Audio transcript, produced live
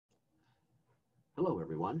Hello,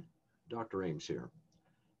 everyone. Dr. Eames here.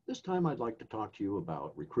 This time I'd like to talk to you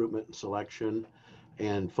about recruitment and selection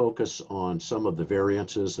and focus on some of the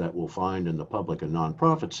variances that we'll find in the public and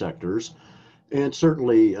nonprofit sectors. And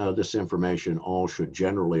certainly, this information all should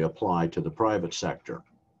generally apply to the private sector.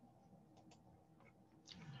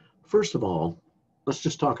 First of all, let's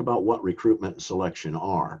just talk about what recruitment and selection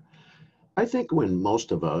are. I think when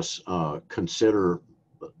most of us consider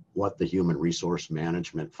what the human resource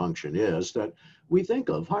management function is, that we think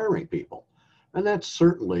of hiring people. And that's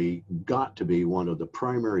certainly got to be one of the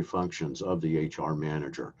primary functions of the HR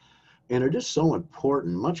manager. And it is so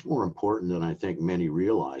important, much more important than I think many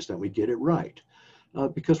realize, that we get it right.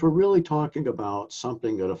 Because we're really talking about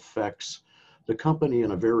something that affects the company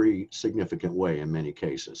in a very significant way in many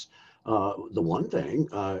cases. The one thing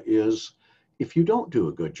is if you don't do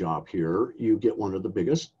a good job here, you get one of the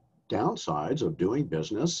biggest downsides of doing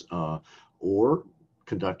business or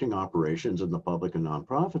conducting operations in the public and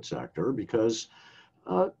nonprofit sector, because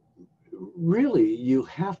uh, really you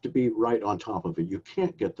have to be right on top of it. You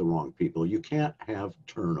can't get the wrong people. You can't have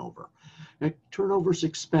turnover. And turnover is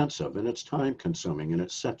expensive and it's time consuming and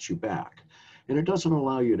it sets you back and it doesn't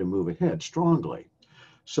allow you to move ahead strongly.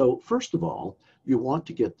 So first of all, you want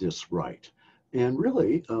to get this right. And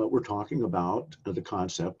really, we're talking about the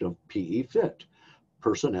concept of PE fit,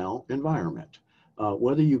 personnel environment,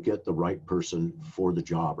 whether you get the right person for the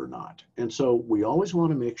job or not. And so we always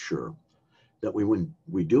want to make sure that when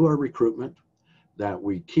we do our recruitment, that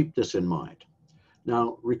we keep this in mind.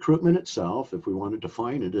 Now, recruitment itself, if we want to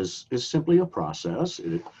define it, is simply a process.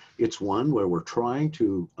 It's one where we're trying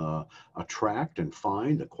to attract and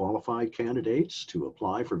find the qualified candidates to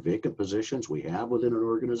apply for vacant positions we have within an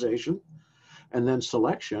organization. And then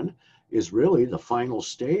selection is really the final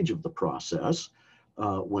stage of the process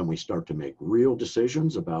when we start to make real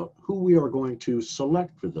decisions about who we are going to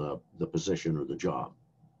select for the position or the job.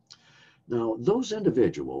 Now, those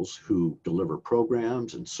individuals who deliver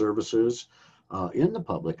programs and services in the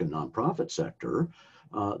public and nonprofit sector,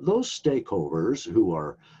 those stakeholders who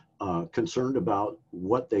are concerned about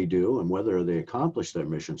what they do and whether they accomplish their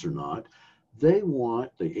missions or not, they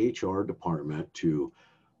want the HR department to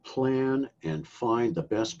plan and find the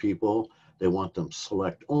best people. They want them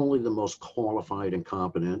select only the most qualified and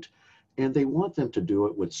competent, and they want them to do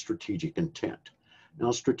it with strategic intent.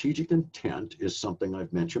 Now, strategic intent is something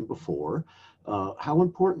I've mentioned before, how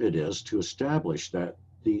important it is to establish that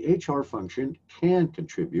the HR function can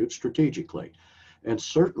contribute strategically. And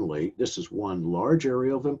certainly, this is one large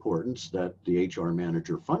area of importance that the HR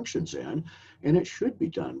manager functions in, and it should be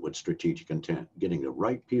done with strategic intent, getting the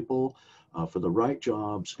right people for the right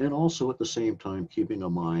jobs, and also at the same time keeping a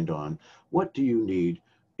mind on what do you need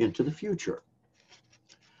into the future.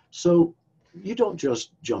 So you don't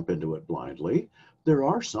just jump into it blindly. There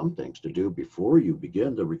are some things to do before you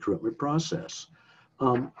begin the recruitment process.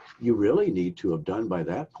 You really need to have done by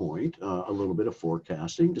that point a little bit of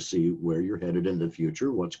forecasting to see where you're headed in the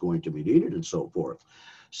future, what's going to be needed, and so forth.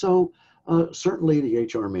 So certainly the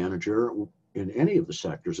HR manager in any of the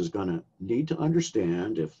sectors is going to need to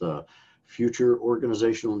understand if the future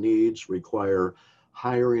organizational needs require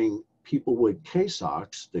hiring people with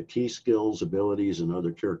KSOCs, the key skills, abilities, and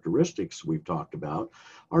other characteristics we've talked about,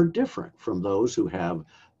 are different from those who have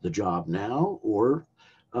the job now or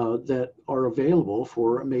that are available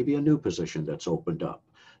for maybe a new position that's opened up.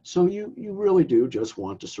 So you really do just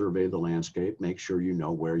want to survey the landscape, make sure you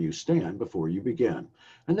know where you stand before you begin.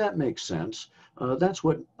 And that makes sense. That's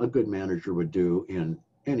what a good manager would do in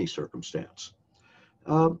any circumstance.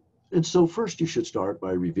 Uh, and so first you should start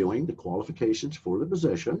by reviewing the qualifications for the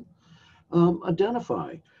position.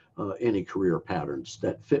 Identify any career patterns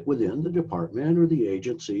that fit within the department or the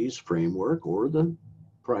agency's framework or the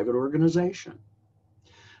private organization.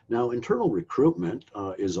 Now, internal recruitment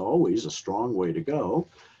is always a strong way to go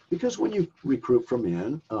because when you recruit from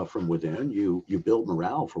within, you build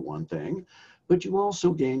morale for one thing, but you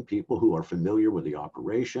also gain people who are familiar with the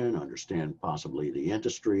operation, understand possibly the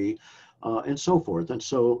industry, and so forth. And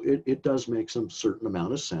so it does make some certain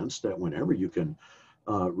amount of sense that whenever you can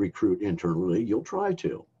recruit internally, you'll try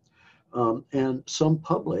to. And some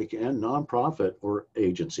public and nonprofit or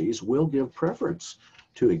agencies will give preference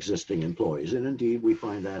to existing employees. And indeed, we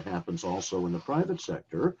find that happens also in the private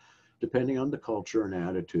sector, depending on the culture and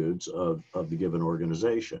attitudes of the given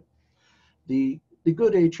organization. The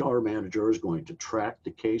good HR manager is going to track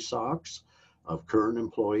the KSOCs of current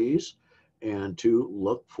employees and to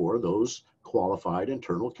look for those qualified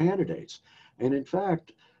internal candidates. And in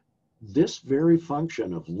fact, this very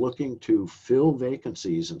function of looking to fill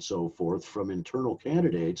vacancies and so forth from internal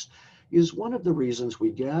candidates is one of the reasons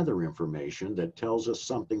we gather information that tells us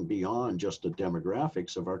something beyond just the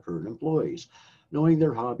demographics of our current employees. Knowing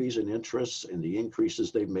their hobbies and interests and the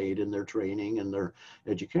increases they've made in their training and their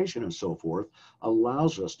education and so forth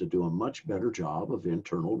allows us to do a much better job of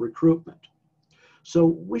internal recruitment. So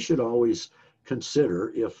we should always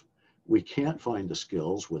consider, if we can't find the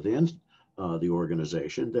skills within the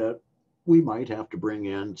organization, that we might have to bring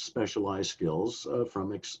in specialized skills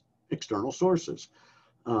from external sources.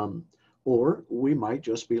 Or we might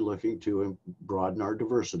just be looking to broaden our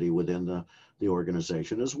diversity within the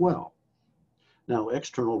organization as well. Now,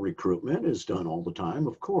 external recruitment is done all the time,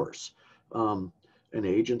 of course. An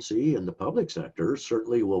agency in the public sector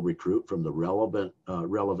certainly will recruit from the relevant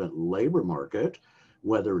labor market,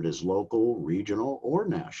 whether it is local, regional, or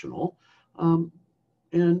national. And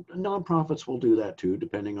nonprofits will do that too,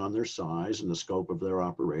 depending on their size and the scope of their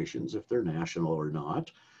operations, if they're national or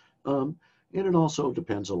not. And it also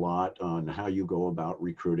depends a lot on how you go about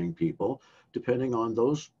recruiting people, depending on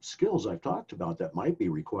those skills I've talked about that might be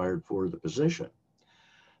required for the position.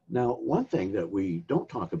 Now, one thing that we don't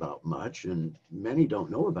talk about much, and many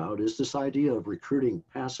don't know about, is this idea of recruiting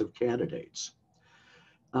passive candidates.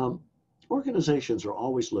 Organizations are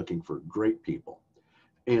always looking for great people,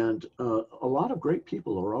 and a lot of great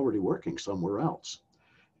people are already working somewhere else,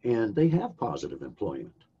 and they have positive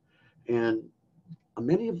employment. And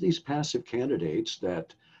many of these passive candidates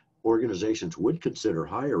that organizations would consider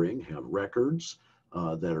hiring have records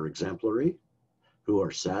that are exemplary, who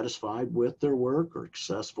are satisfied with their work, or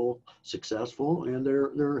successful, and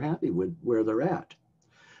they're happy with where they're at.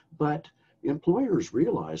 But employers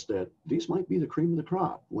realize that these might be the cream of the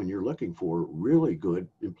crop when you're looking for really good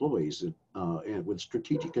employees and with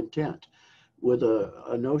strategic intent, with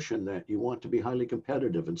a notion that you want to be highly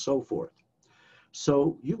competitive and so forth.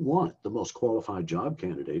 So you want the most qualified job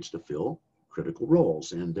candidates to fill critical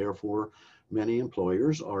roles, and therefore many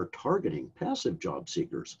employers are targeting passive job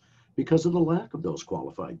seekers because of the lack of those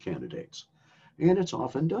qualified candidates. And it's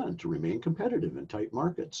often done to remain competitive in tight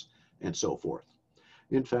markets and so forth.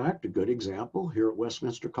 In fact, a good example here at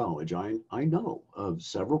Westminster College, I know of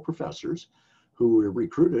several professors who were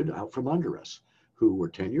recruited out from under us, who were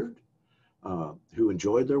tenured, who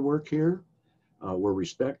enjoyed their work here, were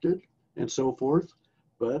respected, and so forth,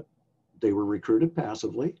 but they were recruited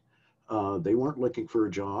passively. They weren't looking for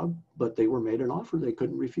a job, but they were made an offer they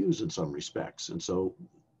couldn't refuse in some respects. And so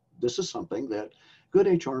this is something that good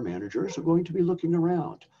HR managers are going to be looking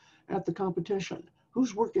around at the competition.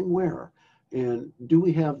 Who's working where? And do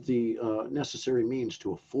we have the necessary means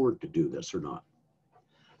to afford to do this or not?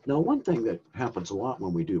 Now, one thing that happens a lot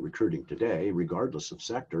when we do recruiting today, regardless of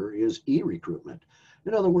sector, is e-recruitment.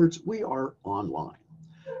 In other words, we are online.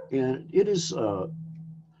 And it is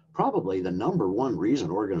probably the number one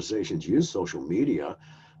reason organizations use social media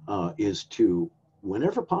is to,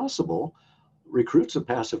 whenever possible, recruit some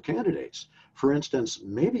passive candidates. For instance,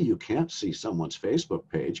 maybe you can't see someone's Facebook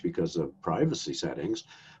page because of privacy settings,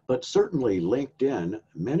 but certainly LinkedIn,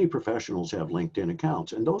 many professionals have LinkedIn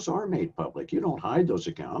accounts, and those are made public. You don't hide those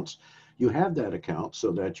accounts. You have that account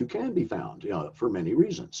so that you can be found for many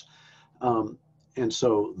reasons. And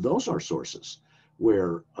so those are sources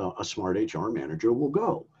where a smart HR manager will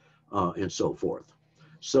go and so forth.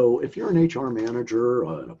 So if you're an HR manager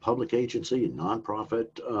in a public agency, a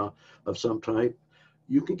nonprofit of some type,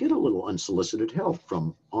 you can get a little unsolicited help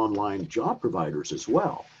from online job providers as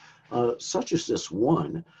well, such as this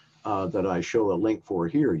one that I show a link for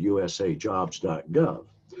here, usajobs.gov.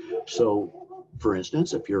 So for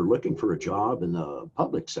instance, if you're looking for a job in the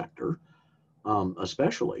public sector,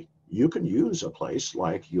 especially, you can use a place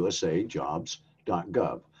like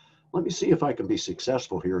usajobs.gov. Let me see if I can be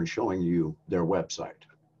successful here in showing you their website.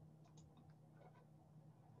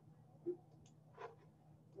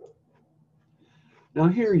 Now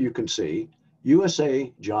here you can see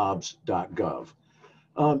usajobs.gov.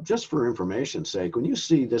 Just for information's sake, when you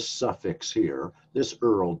see this suffix here, this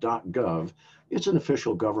URL.gov, it's an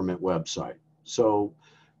official government website. So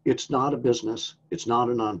it's not a business, it's not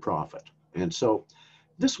a nonprofit. And so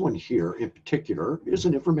this one here in particular is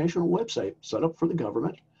an informational website set up for the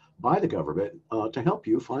government, by the government, to help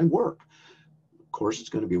you find work. Of course, it's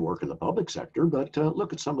going to be work in the public sector, but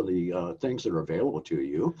look at some of the things that are available to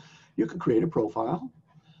you. You can create a profile,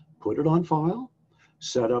 put it on file,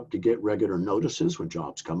 set up to get regular notices when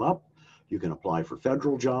jobs come up. You can apply for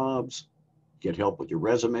federal jobs, get help with your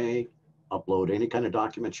resume, upload any kind of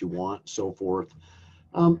documents you want, so forth.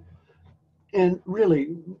 And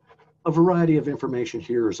really, a variety of information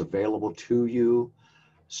here is available to you.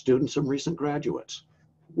 Students and recent graduates,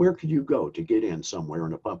 where could you go to get in somewhere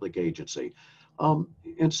in a public agency?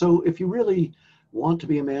 And so if you really want to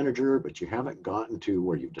be a manager, but you haven't gotten to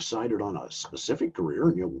where you've decided on a specific career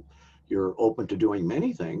and you're open to doing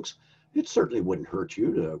many things, it certainly wouldn't hurt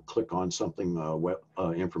you to click on something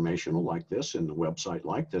informational like this in the website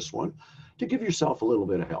like this one to give yourself a little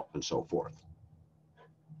bit of help and so forth.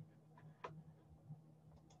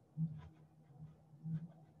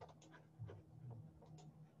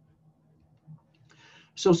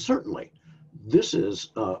 So certainly, this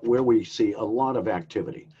is where we see a lot of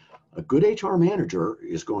activity. A good HR manager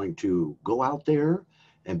is going to go out there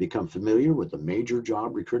and become familiar with the major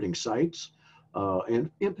job recruiting sites,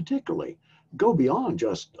 and in particularly, go beyond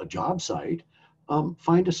just a job site.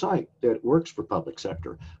 Find a site that works for public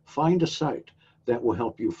sector. Find a site that will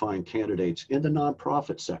help you find candidates in the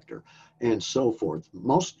nonprofit sector and so forth.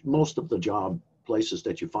 Most of the job places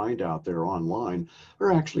that you find out there online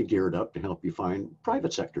are actually geared up to help you find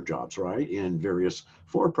private sector jobs, right, in various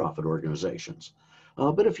for-profit organizations.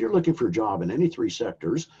 But if you're looking for a job in any three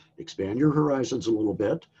sectors, expand your horizons a little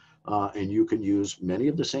bit, and you can use many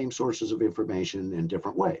of the same sources of information in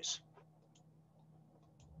different ways.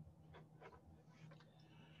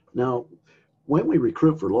 Now, when we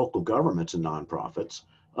recruit for local governments and nonprofits,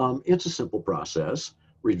 it's a simple process.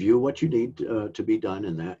 Review what you need to be done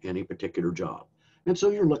in any particular job. And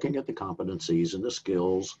so you're looking at the competencies and the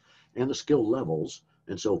skills and the skill levels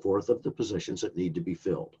and so forth of the positions that need to be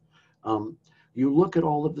filled. You look at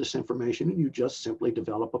all of this information and you just simply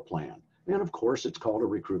develop a plan. And of course, it's called a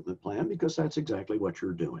recruitment plan because that's exactly what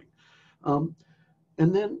you're doing. And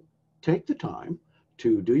then take the time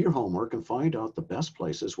to do your homework and find out the best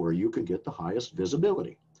places where you can get the highest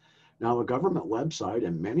visibility. Now, a government website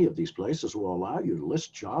and many of these places will allow you to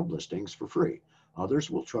list job listings for free. Others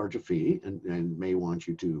will charge a fee and may want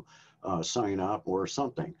you to sign up or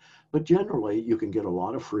something. But generally, you can get a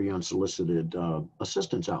lot of free unsolicited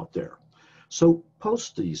assistance out there. So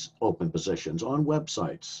post these open positions on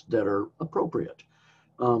websites that are appropriate.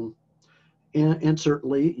 And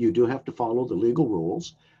certainly, you do have to follow the legal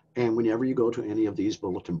rules. And whenever you go to any of these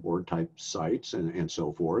bulletin board type sites and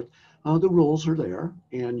so forth, the rules are there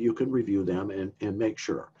and you can review them and make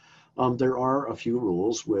sure. There are a few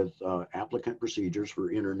rules with applicant procedures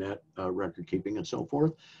for internet record keeping and so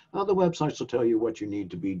forth. The websites will tell you what you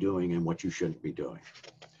need to be doing and what you shouldn't be doing.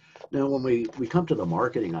 Now, when we come to the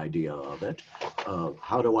marketing idea of it,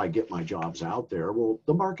 how do I get my jobs out there? Well,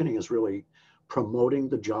 the marketing is really promoting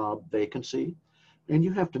the job vacancy. And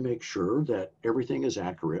you have to make sure that everything is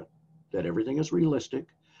accurate, that everything is realistic,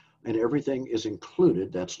 and everything is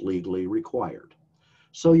included that's legally required.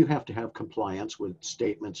 So you have to have compliance with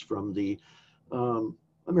statements from the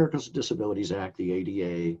Americans with Disabilities Act, the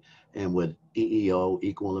ADA, and with EEO,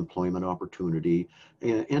 Equal Employment Opportunity,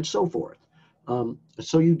 and so forth.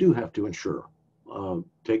 So you do have to ensure,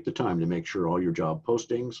 take the time to make sure all your job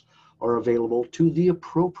postings are available to the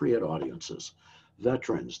appropriate audiences,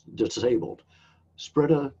 veterans, disabled.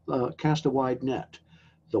 Cast a wide net.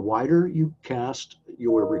 The wider you cast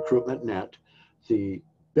your recruitment net, the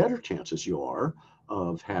better chances you are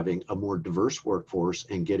of having a more diverse workforce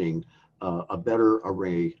and getting a better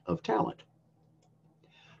array of talent.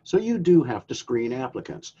 So you do have to screen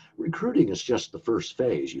applicants. Recruiting is just the first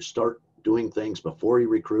phase. You start doing things before you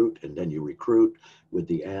recruit, and then you recruit with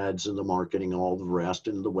the ads and the marketing and all the rest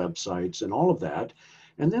and the websites and all of that.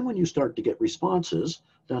 And then when you start to get responses,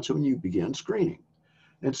 that's when you begin screening.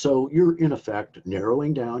 And so you're in effect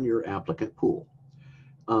narrowing down your applicant pool.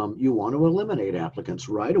 You want to eliminate applicants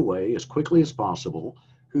right away as quickly as possible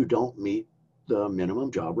who don't meet the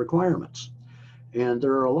minimum job requirements. And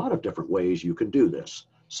there are a lot of different ways you can do this.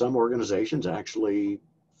 Some organizations actually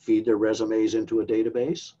feed their resumes into a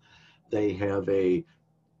database. They have a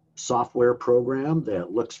software program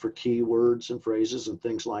that looks for keywords and phrases and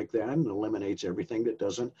things like that and eliminates everything that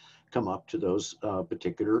doesn't come up to those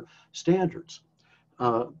particular standards.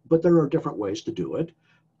 But there are different ways to do it.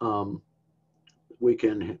 We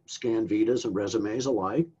can scan vitas and resumes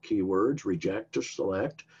alike, keywords, reject or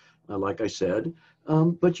select, like I said.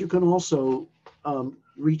 But you can also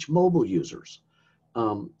reach mobile users.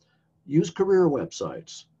 Use career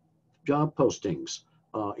websites, job postings,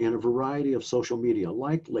 in a variety of social media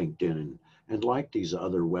like LinkedIn and like these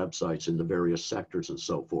other websites in the various sectors and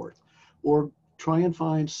so forth. Or try and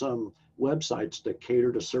find some websites that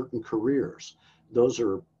cater to certain careers. Those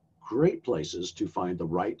are great places to find the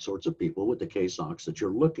right sorts of people with the KSOCs that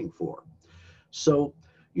you're looking for. So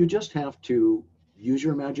you just have to use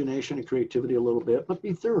your imagination and creativity a little bit, but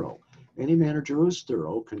be thorough. Any manager who's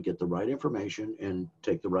thorough can get the right information and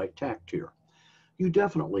take the right tact here. You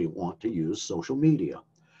definitely want to use social media.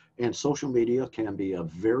 And social media can be a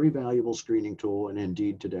very valuable screening tool. And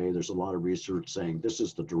indeed, today there's a lot of research saying this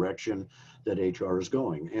is the direction that HR is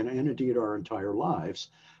going. And indeed, our entire lives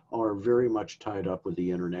are very much tied up with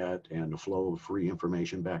the internet and the flow of free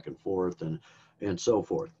information back and forth and so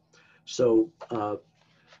forth. So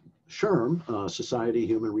SHRM, Society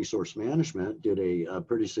Human Resource Management, did a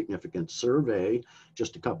pretty significant survey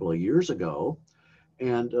just a couple of years ago.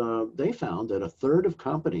 And they found that a third of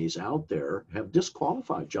companies out there have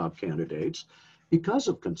disqualified job candidates because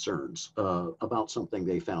of concerns about something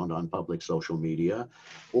they found on public social media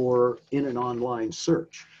or in an online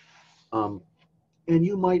search. And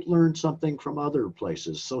you might learn something from other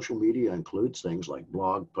places. Social media includes things like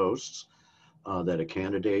blog posts that a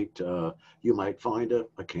candidate, you might find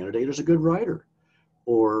a candidate is a good writer,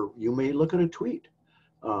 or you may look at a tweet,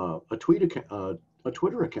 a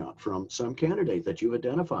Twitter account from some candidate that you've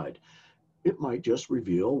identified. It might just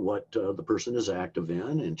reveal what the person is active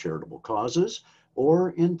in charitable causes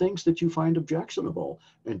or in things that you find objectionable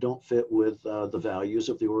and don't fit with the values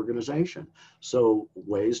of the organization. So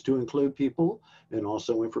ways to include people and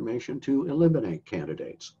also information to eliminate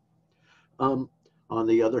candidates. On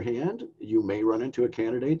the other hand, you may run into a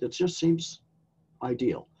candidate that just seems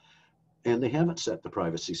ideal, and they haven't set the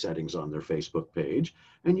privacy settings on their Facebook page,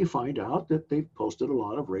 and you find out that they've posted a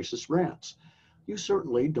lot of racist rants. You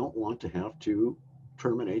certainly don't want to have to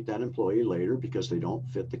terminate that employee later because they don't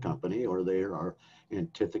fit the company or they are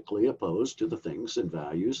antithetically opposed to the things and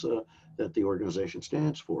values that the organization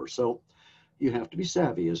stands for. So you have to be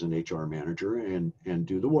savvy as an HR manager and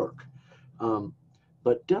do the work.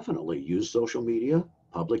 But definitely use social media,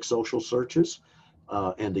 public social searches,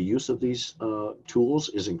 and the use of these tools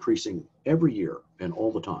is increasing every year and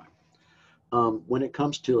all the time. When it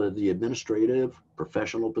comes to the administrative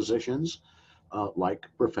professional positions, like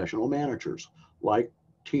professional managers, like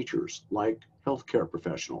teachers, like healthcare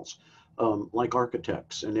professionals, like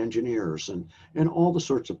architects and engineers, and all the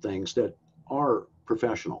sorts of things that are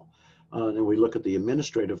professional. And we look at the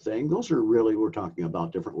administrative thing, those are really, we're talking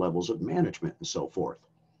about different levels of management and so forth.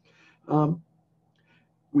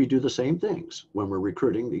 We do the same things when we're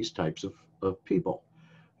recruiting these types of people.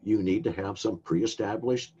 You need to have some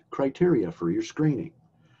pre-established criteria for your screening.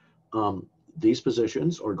 These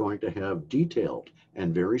positions are going to have detailed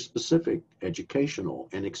and very specific educational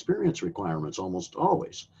and experience requirements almost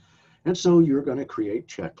always. And so you're going to create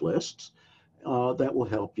checklists that will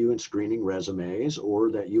help you in screening resumes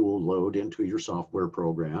or that you will load into your software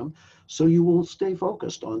program so you will stay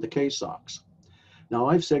focused on the KSOCs. Now,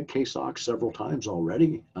 I've said KSOCs several times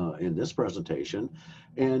already in this presentation,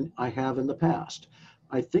 and I have in the past.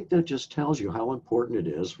 I think that just tells you how important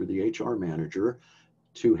it is for the HR manager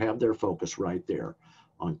to have their focus right there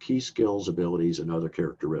on key skills, abilities, and other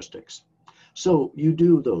characteristics. So you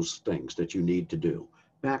do those things that you need to do.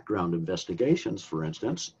 Background investigations, for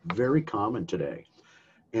instance, very common today.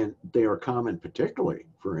 And they are common particularly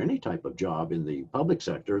for any type of job in the public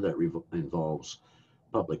sector that involves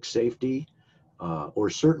public safety, or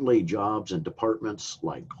certainly jobs and departments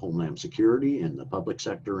like Homeland Security in the public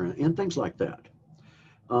sector and things like that.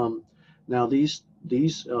 Now, these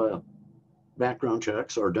background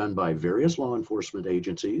checks are done by various law enforcement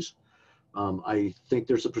agencies. I think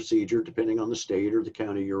there's a procedure, depending on the state or the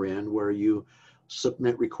county you're in, where you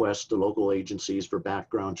submit requests to local agencies for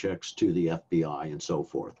background checks to the FBI and so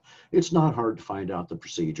forth. It's not hard to find out the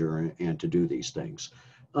procedure and to do these things.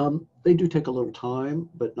 They do take a little time,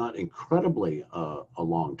 but not incredibly a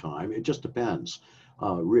long time. It just depends,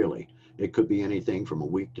 really. It could be anything from a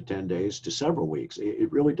week to 10 days to several weeks.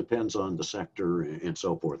 It really depends on the sector and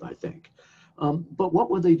so forth, I think. But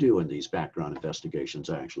what would they do in these background investigations,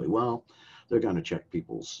 actually? Well, they're going to check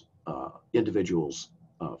people's individuals'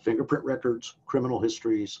 fingerprint records, criminal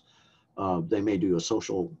histories. They may do a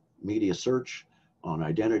social media search on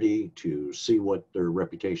identity to see what their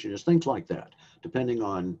reputation is, things like that, depending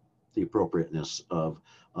on the appropriateness of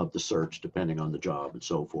the search, depending on the job and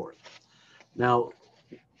so forth. Now,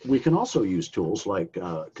 we can also use tools like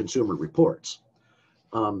consumer reports.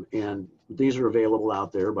 And these are available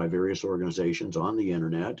out there by various organizations on the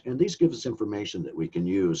internet, and these give us information that we can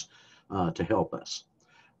use to help us.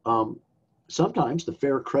 Sometimes the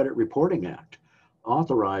Fair Credit Reporting Act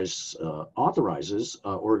authorizes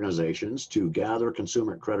organizations to gather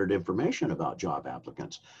consumer credit information about job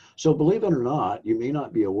applicants. So believe it or not, you may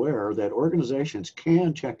not be aware that organizations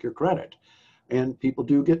can check your credit, and people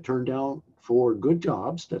do get turned down for good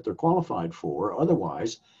jobs that they're qualified for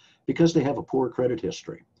otherwise because they have a poor credit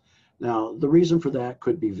history. Now, the reason for that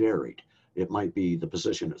could be varied. It might be the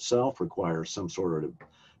position itself requires some sort of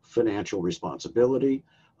financial responsibility.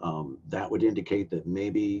 That would indicate that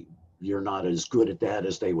maybe you're not as good at that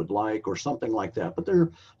as they would like, or something like that. But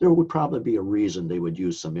there would probably be a reason they would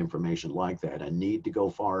use some information like that and need to go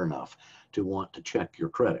far enough to want to check your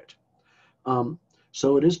credit.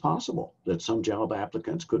 So it is possible that some job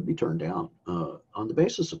applicants could be turned down on the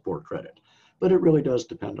basis of poor credit, but it really does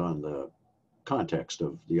depend on the context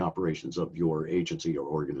of the operations of your agency or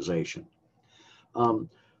organization.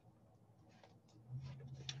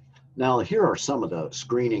 Now, here are some of the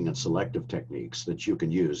screening and selective techniques that you can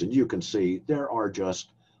use, and you can see there are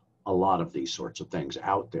just a lot of these sorts of things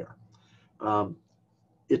out there.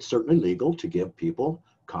 It's certainly legal to give people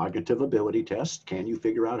cognitive ability tests. Can you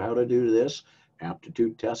figure out how to do this?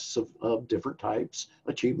 Aptitude tests of different types,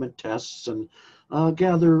 achievement tests, and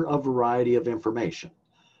gather a variety of information.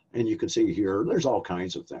 And you can see here, there's all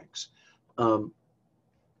kinds of things.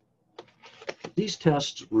 These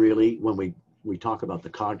tests really, when we talk about the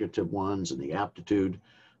cognitive ones and the aptitude,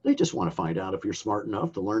 they just want to find out if you're smart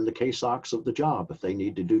enough to learn the KSOCs of the job, if they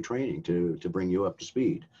need to do training to bring you up to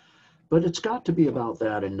speed. But it's got to be about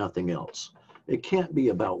that and nothing else. It can't be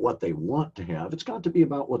about what they want to have. It's got to be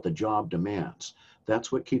about what the job demands.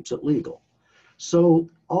 That's what keeps it legal. So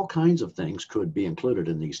all kinds of things could be included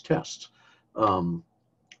in these tests.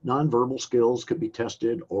 Nonverbal skills could be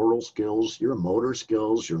tested, oral skills, your motor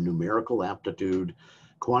skills, your numerical aptitude,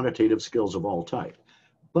 quantitative skills of all type.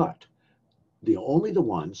 But only the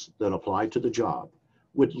ones that apply to the job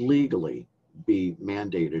would legally be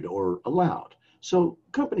mandated or allowed. So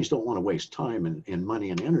companies don't want to waste time and money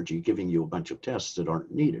and energy giving you a bunch of tests that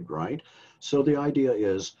aren't needed, right? So the idea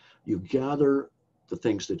is you gather the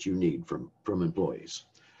things that you need from employees.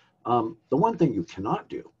 The one thing you cannot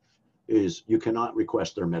do is you cannot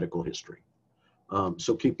request their medical history.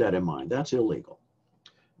 So keep that in mind. That's illegal.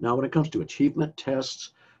 Now, when it comes to achievement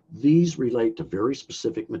tests, these relate to very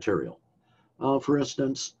specific material. For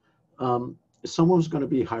instance, if someone's going to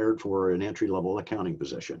be hired for an entry-level accounting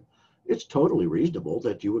position, it's totally reasonable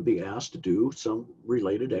that you would be asked to do some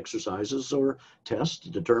related exercises or tests to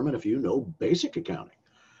determine if you know basic accounting.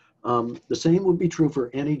 The same would be true for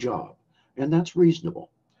any job, and that's reasonable.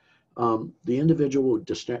 The individual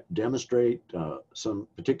would demonstrate some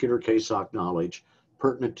particular KSOC knowledge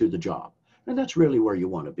pertinent to the job, and that's really where you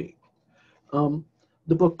want to be.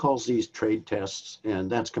 The book calls these trade tests, and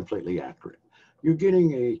that's completely accurate. You're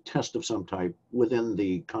getting a test of some type within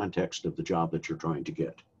the context of the job that you're trying to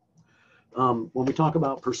get. When we talk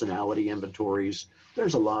about personality inventories,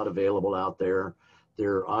 there's a lot available out there.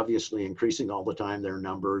 They're obviously increasing all the time, their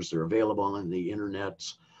numbers. They're available on the internet.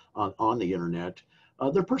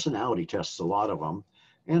 They're personality tests, a lot of them.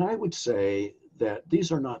 And I would say that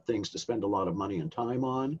these are not things to spend a lot of money and time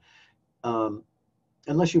on,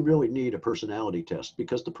 unless you really need a personality test,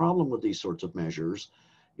 because the problem with these sorts of measures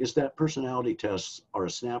is that personality tests are a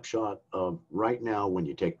snapshot of right now when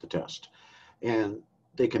you take the test. And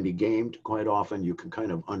they can be gamed quite often. You can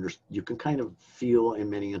kind of feel in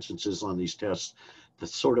many instances on these tests the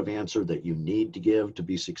sort of answer that you need to give to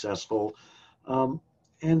be successful.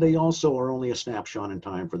 And they also are only a snapshot in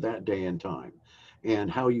time for that day and time.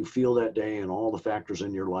 And how you feel that day and all the factors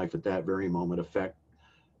in your life at that very moment affect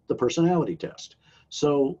the personality test.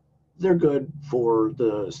 So they're good for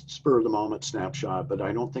the spur of the moment snapshot, but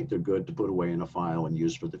I don't think they're good to put away in a file and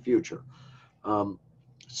use for the future.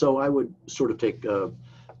 So I would sort of take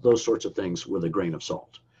those sorts of things with a grain of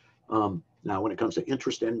salt. Now, when it comes to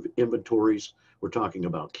interest inventories, we're talking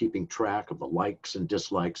about keeping track of the likes and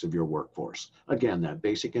dislikes of your workforce. Again, that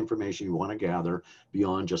basic information you want to gather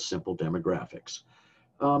beyond just simple demographics.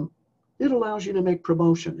 It allows you to make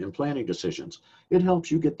promotion and planning decisions. It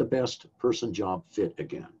helps you get the best person-job fit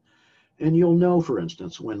again. And you'll know, for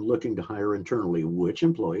instance, when looking to hire internally, which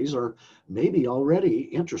employees are maybe already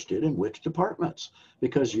interested in which departments,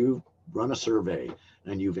 because you've run a survey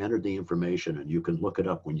and you've entered the information and you can look it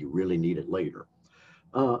up when you really need it later.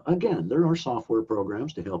 Again, there are software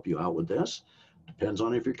programs to help you out with this. Depends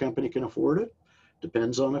on if your company can afford it.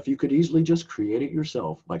 Depends on if you could easily just create it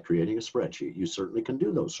yourself by creating a spreadsheet. You certainly can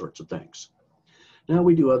do those sorts of things. Now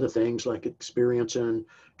we do other things like experience and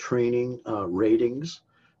training ratings.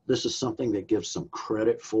 This is something that gives some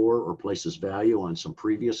credit for or places value on some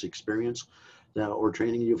previous experience or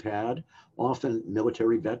training you've had. Often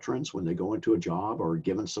military veterans, when they go into a job, are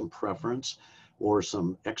given some preference or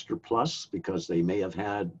some extra plus because they may have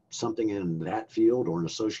had something in that field or an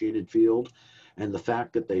associated field. And the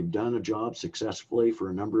fact that they've done a job successfully for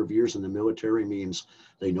a number of years in the military means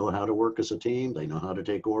they know how to work as a team, they know how to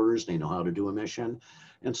take orders, they know how to do a mission.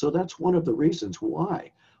 And so that's one of the reasons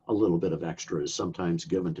why a little bit of extra is sometimes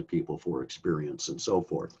given to people for experience and so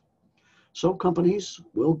forth. So companies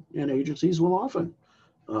and agencies will often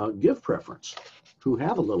give preference. who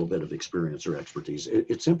have a little bit of experience or expertise.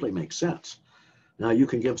 It simply makes sense. Now you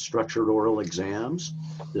can give structured oral exams.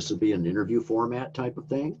 This would be an interview format type of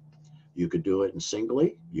thing. You could do it in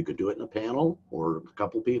singly, you could do it in a panel or a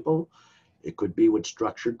couple people. It could be with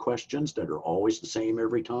structured questions that are always the same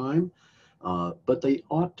every time. But they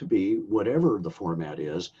ought to be, whatever the format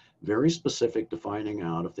is, very specific to finding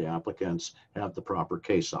out if the applicants have the proper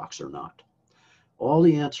KSOCs or not. All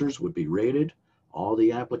the answers would be rated. All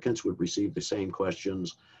the applicants would receive the same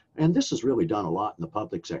questions. And this is really done a lot in the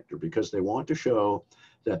public sector because they want to show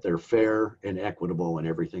that they're fair and equitable in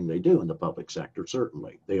everything they do in the public sector,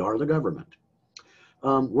 certainly. They are the government.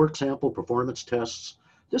 Work sample performance tests.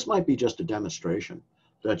 This might be just a demonstration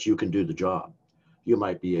that you can do the job. You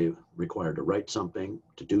might be required to write something,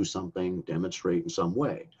 to do something, demonstrate in some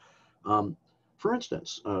way. For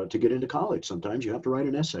instance, to get into college, sometimes you have to write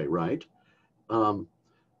an essay, right?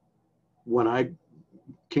 When I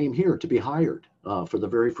came here to be hired for the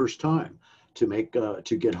very first time to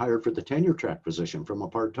get hired for the tenure track position from a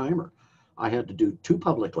part-timer, I had to do 2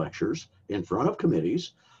 public lectures in front of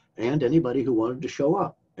committees and anybody who wanted to show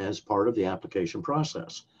up as part of the application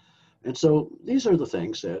process. And so these are the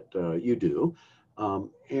things that you do,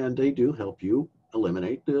 and they do help you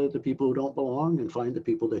eliminate the people who don't belong and find the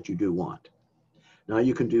people that you do want. Now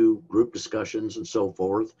you can do group discussions and so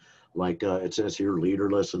forth, like it says here,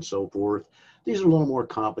 leaderless and so forth. These are a little more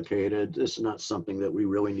complicated. This is not something that we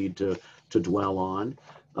really need to dwell on.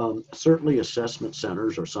 Certainly assessment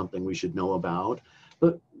centers are something we should know about,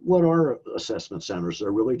 but what are assessment centers?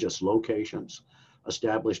 They're really just locations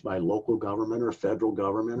established by local government or federal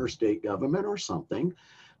government or state government or something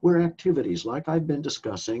where activities like I've been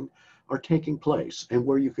discussing are taking place and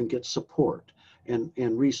where you can get support and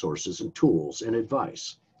resources and tools and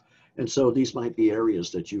advice. And so these might be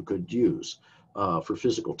areas that you could use for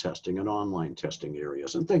physical testing and online testing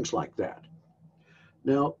areas and things like that.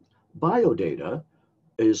 Now, biodata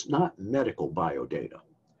is not medical biodata.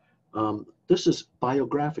 This is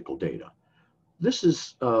biographical data. This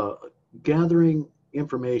is gathering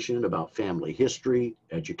information about family history,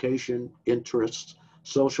 education, interests,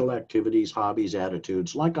 social activities, hobbies,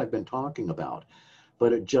 attitudes, like I've been talking about,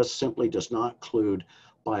 but it just simply does not include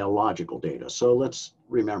biological data. So let's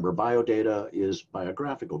remember, biodata is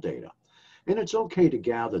biographical data. And it's okay to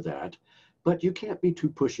gather that, but you can't be too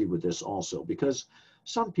pushy with this also, because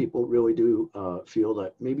some people really do feel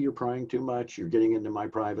that maybe you're prying too much, you're getting into my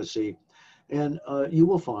privacy. And you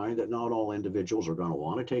will find that not all individuals are going to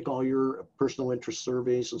want to take all your personal interest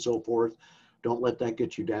surveys and so forth. Don't let that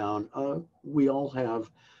get you down. We all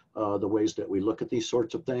have the ways that we look at these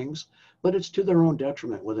sorts of things, but it's to their own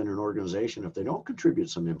detriment within an organization if they don't contribute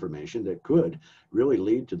some information that could really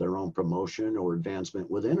lead to their own promotion or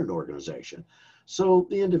advancement within an organization. So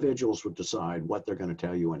the individuals would decide what they're going to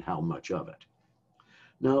tell you and how much of it.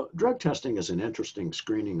 Now, drug testing is an interesting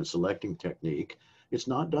screening and selecting technique. It's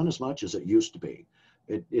not done as much as it used to be.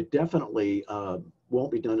 It definitely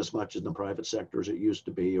won't be done as much in the private sector as it used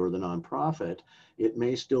to be, or the nonprofit. It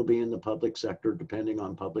may still be in the public sector, depending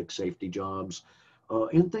on public safety jobs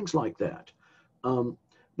and things like that.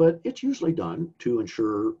 But it's usually done to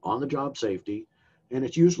ensure on-the-job safety, and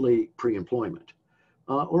it's usually pre-employment.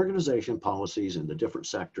 Organization policies in the different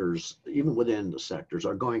sectors, even within the sectors,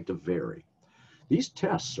 are going to vary. These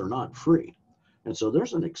tests are not free. And so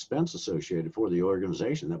there's an expense associated for the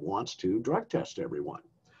organization that wants to drug test everyone.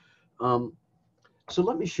 So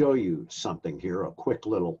let me show you something here, a quick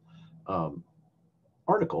little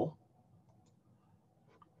article.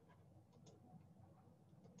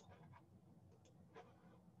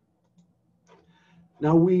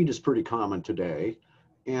 Now, weed is pretty common today,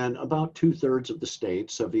 and about 2/3 of the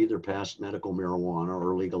states have either passed medical marijuana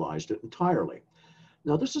or legalized it entirely.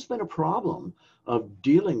 Now, this has been a problem of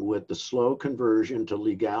dealing with the slow conversion to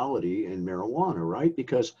legality in marijuana, right?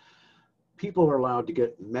 Because people are allowed to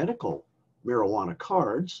get medical marijuana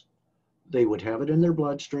cards. They would have it in their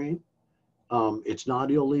bloodstream. It's not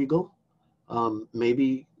illegal.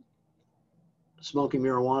 Maybe smoking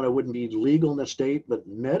marijuana wouldn't be legal in the state, but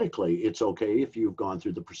medically it's okay if you've gone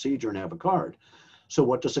through the procedure and have a card. So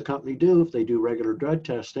what does a company do if they do regular drug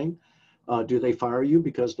testing? Do they fire you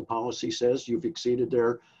because the policy says you've exceeded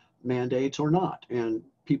their mandates or not? And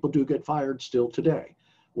people do get fired still today.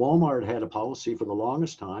 Walmart had a policy for the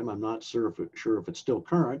longest time, I'm not sure if it's still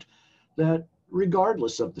current, that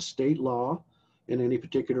regardless of the state law in any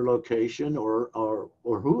particular location or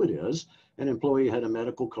who it is, an employee had a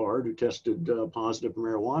medical card who tested positive for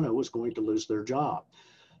marijuana was going to lose their job.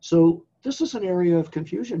 So this is an area of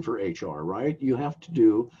confusion for HR, right? You have to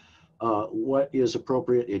do what is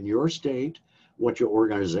appropriate in your state, what your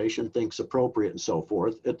organization thinks appropriate and so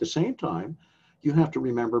forth. At the same time, you have to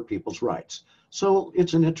remember people's rights. So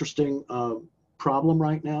it's an interesting problem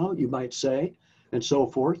right now, you might say, and so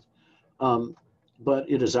forth. Um, but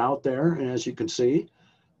it is out there, and as you can see,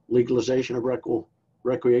 legalization of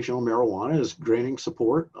recreational marijuana is gaining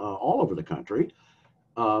support all over the country.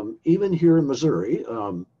 Even here in Missouri,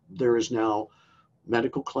 there is now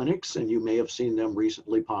medical clinics, and you may have seen them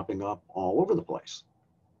recently popping up all over the place.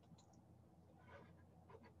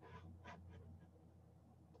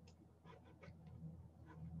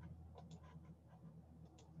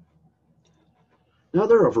 Now,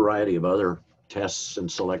 there are a variety of other tests and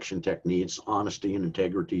selection techniques, honesty and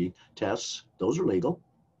integrity tests. Those are legal.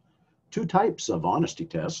 Two types of honesty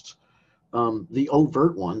tests. The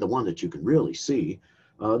overt one, the one that you can really see,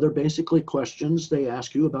 they're basically questions they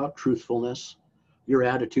ask you about truthfulness, your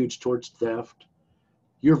attitudes towards theft,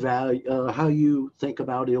 your value, how you think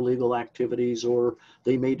about illegal activities, or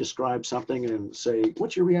they may describe something and say,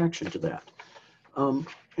 what's your reaction to that?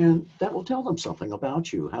 And that will tell them something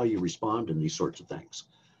about you, how you respond in these sorts of things.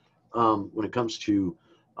 When it comes to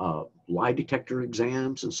lie detector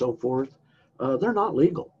exams and so forth, they're not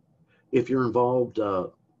legal. If you're involved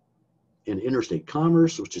in interstate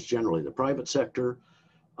commerce, which is generally the private sector,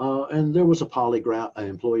 and there was an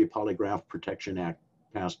Employee Polygraph Protection Act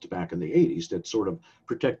passed back in the 80s that sort of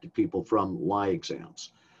protected people from lie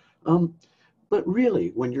exams. But really,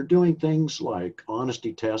 when you're doing things like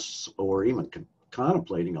honesty tests or even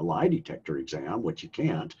contemplating a lie detector exam, which you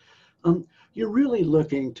can't, you're really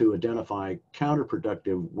looking to identify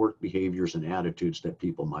counterproductive work behaviors and attitudes that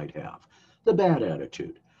people might have. The bad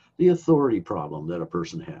attitude, the authority problem that a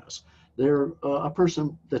person has. They're a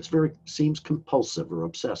person that's seems compulsive or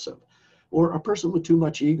obsessive, or a person with too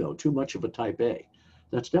much ego, too much of a type A.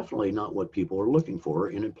 That's definitely not what people are looking for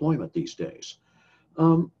in employment these days.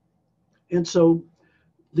 And so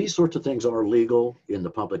these sorts of things are legal in the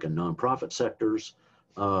public and nonprofit sectors.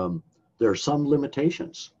 There are some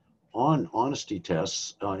limitations on honesty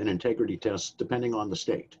tests and integrity tests depending on the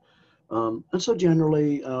state. And so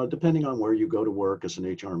generally, depending on where you go to work as an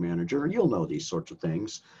HR manager, you'll know these sorts of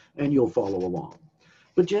things and you'll follow along.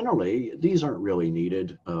 But generally, these aren't really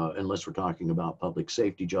needed unless we're talking about public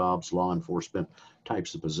safety jobs, law enforcement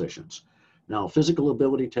types of positions. Now, physical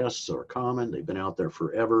ability tests are common. They've been out there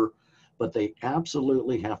forever, but they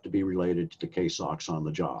absolutely have to be related to the KSOCs on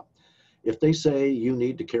the job. If they say you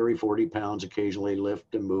need to carry 40 pounds occasionally,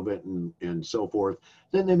 lift and move it and so forth,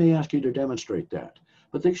 then they may ask you to demonstrate that.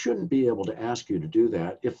 But they shouldn't be able to ask you to do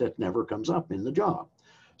that if that never comes up in the job.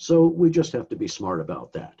 So we just have to be smart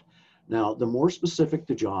about that. Now, the more specific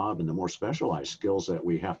the job and the more specialized skills that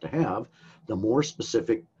we have to have, the more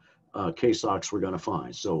specific KSOCs we're going to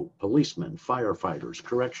find. So policemen, firefighters,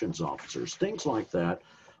 corrections officers, things like that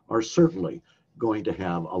are certainly going to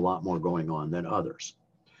have a lot more going on than others.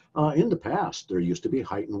 In the past, there used to be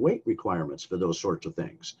height and weight requirements for those sorts of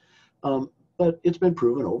things. But it's been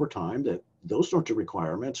proven over time that those sorts of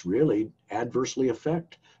requirements really adversely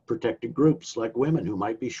affect protected groups like women who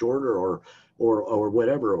might be shorter or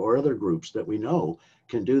whatever, or other groups that we know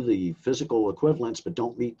can do the physical equivalents but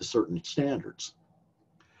don't meet the certain standards.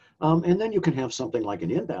 And then you can have something like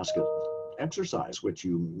an in-basket exercise, which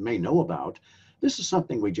you may know about. This is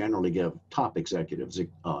something we generally give top executives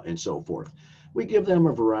and so forth. We give them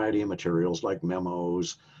a variety of materials like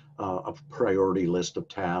memos, a priority list of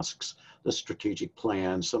tasks, the strategic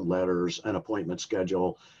plan, some letters, an appointment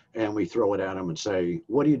schedule, and we throw it at them and say,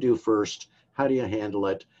 what do you do first? How do you handle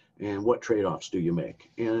it? And what trade-offs do you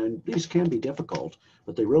make? And these can be difficult,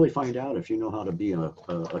 but they really find out if you know how to be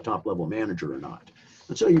a top-level manager or not.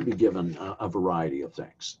 And so you'd be given a variety of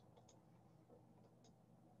things.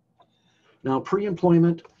 Now,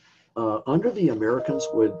 pre-employment, under the Americans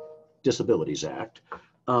with Disabilities Act,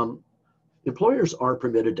 employers are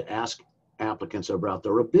permitted to ask applicants about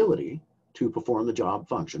their ability to perform the job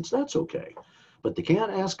functions. That's okay. But they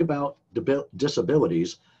can't ask about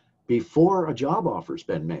disabilities before a job offer's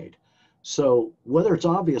been made. So whether it's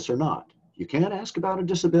obvious or not, you can't ask about a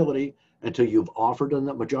disability until you've offered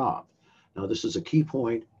them a job. Now, this is a key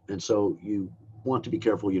point, and so you want to be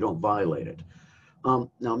careful you don't violate it.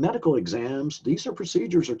 Now, medical exams, these are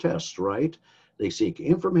procedures or tests, right? They seek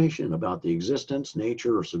information about the existence,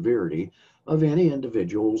 nature, or severity of any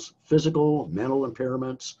individual's physical, mental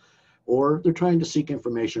impairments, or they're trying to seek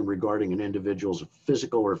information regarding an individual's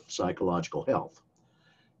physical or psychological health.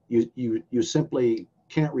 You simply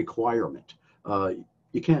can't require it.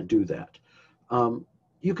 You can't do that.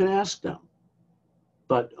 You can ask them,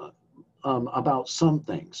 but about some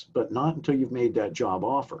things, but not until you've made that job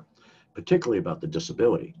offer, particularly about the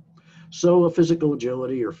disability. So a physical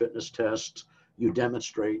agility or fitness test, you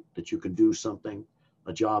demonstrate that you can do something.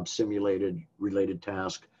 a job simulated related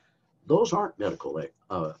task, those aren't medical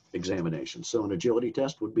examinations. So an agility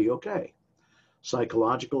test would be okay.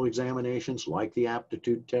 Psychological examinations like the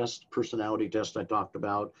aptitude test, personality test I talked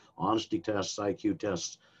about, honesty tests, IQ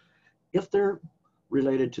tests, if they're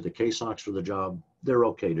related to the CASOX for the job, they're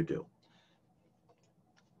okay to do.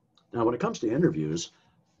 Now, when it comes to interviews,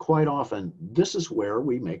 quite often, this is where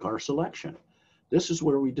we make our selection. This is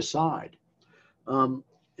where we decide.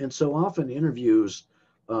 And so often interviews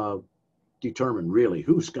determine really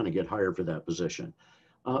who's going to get hired for that position.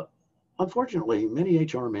 Unfortunately, many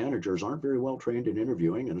HR managers aren't very well trained in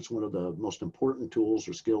interviewing, and it's one of the most important tools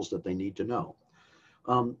or skills that they need to know.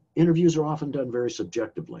 Interviews are often done very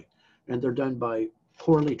subjectively, and they're done by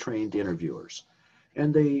poorly trained interviewers.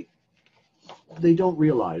 And they don't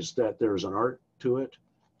realize that there's an art to it,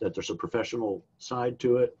 that there's a professional side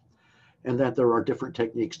to it, and that there are different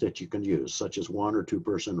techniques that you can use, such as 1 or 2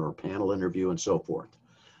 person or panel interview and so forth.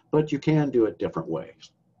 But you can do it different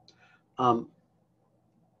ways.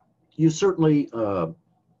 You certainly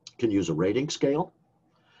can use a rating scale.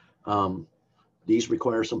 These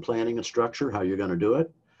require some planning and structure, how you're going to do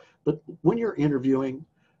it. But when you're interviewing,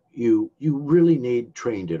 you really need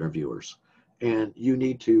trained interviewers, and you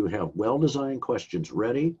need to have well-designed questions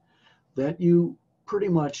ready that you pretty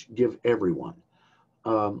much give everyone.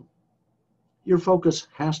 Your focus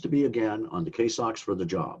has to be, again, on the CASOX for the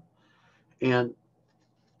job. And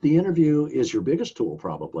the interview is your biggest tool,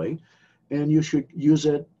 probably, and you should use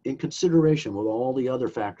it in consideration with all the other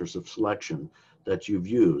factors of selection that you've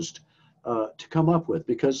used to come up with,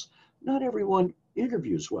 because not everyone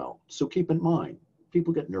interviews well. So keep in mind,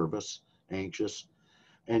 people get nervous, anxious,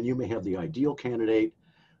 and you may have the ideal candidate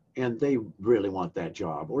and they really want that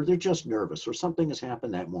job, or they're just nervous, or something has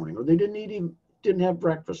happened that morning, or they didn't have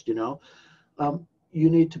breakfast, you know. You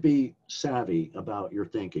need to be savvy about your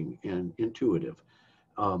thinking and intuitive.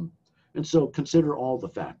 And so consider all the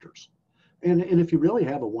factors. And if you really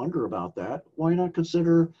have a wonder about that, why not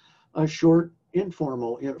consider a short,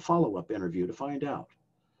 informal follow-up interview to find out?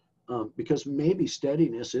 Because maybe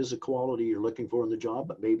steadiness is a quality you're looking for in the job,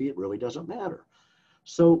 but maybe it really doesn't matter.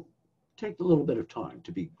 So take a little bit of time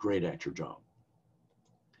to be great at your job.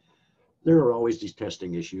 There are always these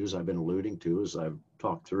testing issues I've been alluding to as I've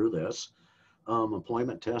talked through this.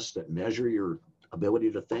 Employment tests that measure your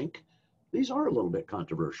ability to think, these are a little bit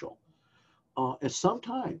controversial. And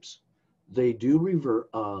sometimes they do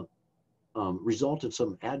result in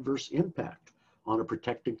some adverse impact on a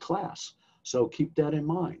protected class. So keep that in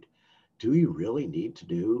mind. Do you really need to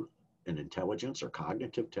do an intelligence or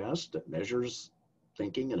cognitive test that measures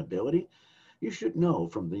thinking and ability? You should know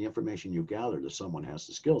from the information you gather that someone has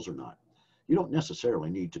the skills or not. You don't necessarily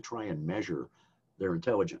need to try and measure their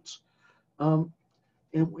intelligence. And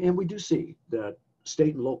we do see that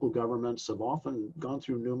state and local governments have often gone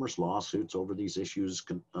through numerous lawsuits over these issues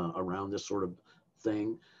around this sort of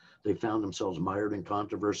thing. They found themselves mired in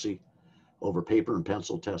controversy over paper and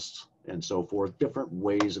pencil tests and so forth, different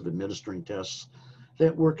ways of administering tests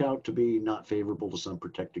that work out to be not favorable to some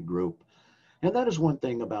protected group. And that is one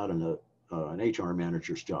thing about an HR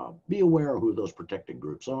manager's job. Be aware of who those protected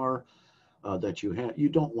groups are, that you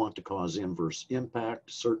don't want to cause inverse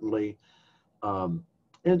impact, certainly.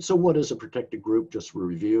 And so what is a protected group? Just for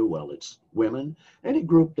review, well, it's women. Any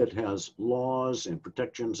group that has laws and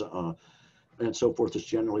protections and so forth is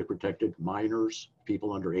generally protected. Minors,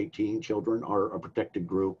 people under 18, children are a protected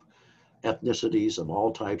group. Ethnicities of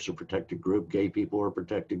all types are protected group. Gay people are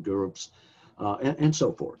protected groups, and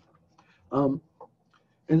so forth.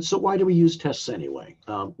 And so why do we use tests anyway?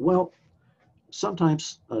 Well,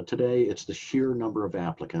 sometimes today it's the sheer number of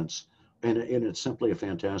applicants, and it's simply a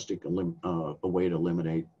fantastic a way to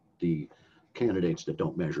eliminate the candidates that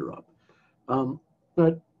don't measure up.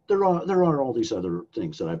 But there are all these other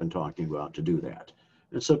things that I've been talking about to do that.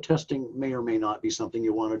 And so testing may or may not be something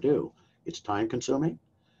you want to do. It's time consuming,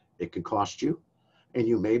 it can cost you, and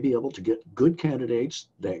you may be able to get good candidates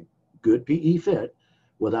that good PE fit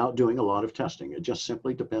without doing a lot of testing. It just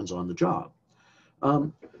simply depends on the job.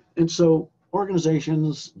 And so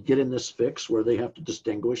organizations get in this fix where they have to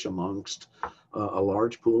distinguish amongst a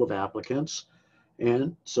large pool of applicants.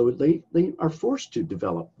 And so they are forced to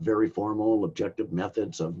develop very formal, objective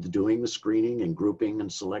methods of doing the screening and grouping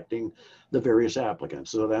and selecting the various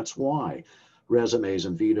applicants. So that's why resumes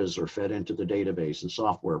and vitas are fed into the database and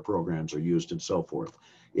software programs are used and so forth.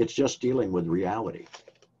 It's just dealing with reality.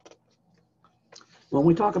 When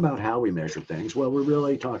we talk about how we measure things, well, we're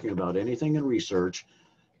really talking about anything in research.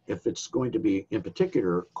 If it's going to be, in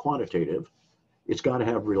particular, quantitative, it's got to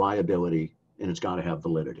have reliability and it's got to have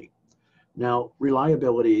validity. Now,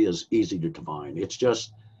 reliability is easy to define. It's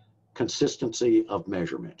just consistency of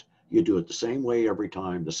measurement. You do it the same way every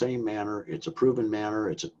time, the same manner. It's a proven manner.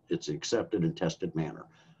 It's accepted and tested manner.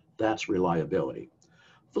 That's reliability.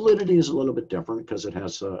 Validity is a little bit different because it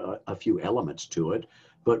has a few elements to it,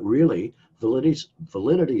 but really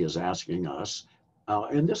validity is asking us,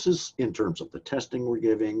 and this is in terms of the testing we're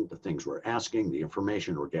giving, the things we're asking, the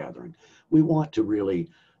information we're gathering. We want to really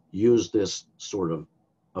use this sort of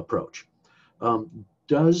approach.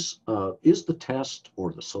 Is the test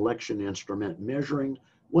or the selection instrument measuring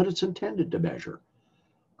what it's intended to measure?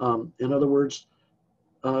 In other words,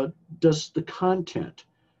 does the content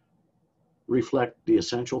reflect the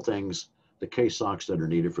essential things, the KSOCs that are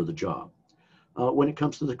needed for the job? When it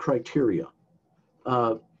comes to the criteria,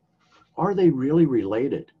 are they really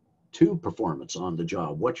related to performance on the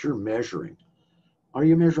job? What you're measuring? Are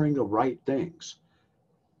you measuring the right things?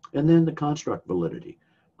 And then the construct validity.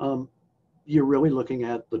 You're really looking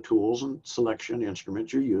at the tools and selection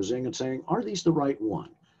instruments you're using and saying, are these the right one?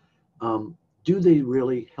 Do they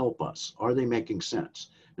really help us? Are they making sense?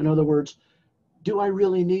 In other words, do I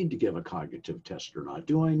really need to give a cognitive test or not?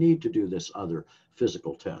 Do I need to do this other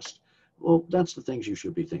physical test? Well, that's the things you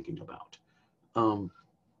should be thinking about. And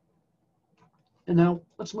now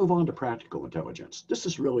let's move on to practical intelligence. This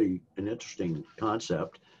is really an interesting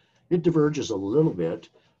concept. It diverges a little bit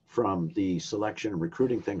from the selection and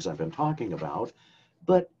recruiting things I've been talking about,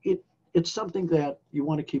 but it's something that you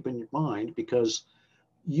want to keep in your mind because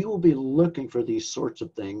you will be looking for these sorts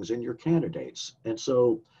of things in your candidates. And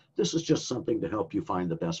so this is just something to help you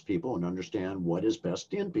find the best people and understand what is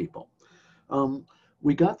best in people.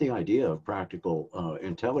 We got the idea of practical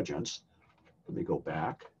intelligence. Let me go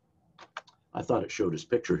back. I thought it showed his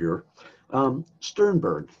picture here.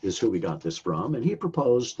 Sternberg is who we got this from, and he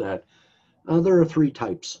proposed that there are three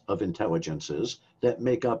types of intelligences that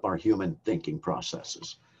make up our human thinking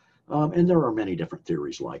processes. And there are many different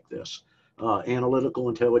theories like this. Analytical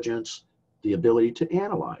intelligence, the ability to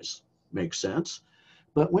analyze, makes sense.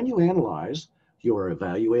 But when you analyze, you're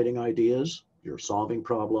evaluating ideas, you're solving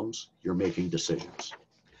problems, you're making decisions.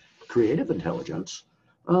 Creative intelligence,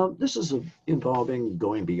 this is involving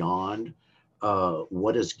going beyond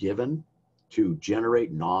what is given to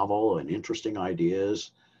generate novel and interesting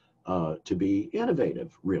ideas, to be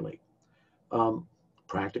innovative, really.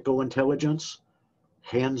 Practical intelligence,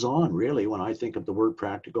 hands-on, really. When I think of the word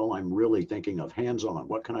practical, I'm really thinking of hands-on.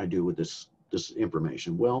 What can I do with this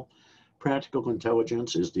information? Well, practical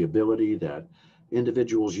intelligence is the ability that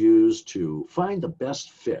individuals use to find the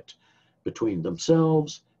best fit between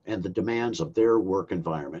themselves and the demands of their work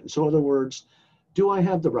environment. And so, in other words, do I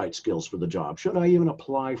have the right skills for the job? Should I even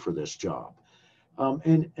apply for this job?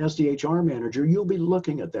 And as the HR manager, you'll be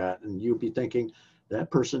looking at that and you'll be thinking,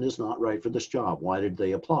 that person is not right for this job. Why did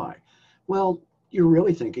they apply? Well, you're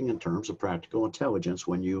really thinking in terms of practical intelligence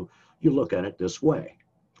when you look at it this way.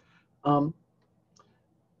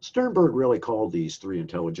 Sternberg really called these three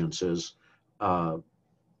intelligences,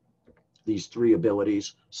 these three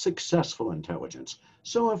abilities, successful intelligence.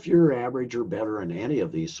 So if you're average or better in any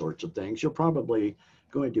of these sorts of things, you're probably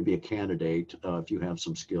going to be a candidate if you have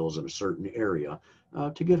some skills in a certain area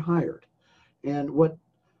to get hired. And what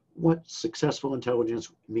successful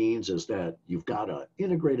intelligence means is that you've got an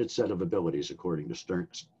integrated set of abilities, according to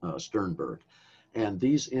Sternberg. And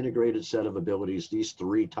these integrated set of abilities, these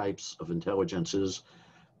three types of intelligences,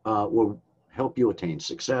 will help you attain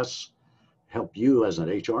success, help you as an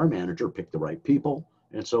HR manager pick the right people,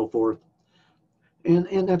 and so forth.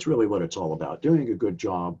 And that's really what it's all about, doing a good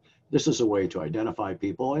job. This is a way to identify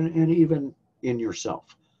people and even in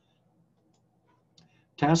yourself.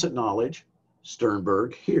 Tacit knowledge,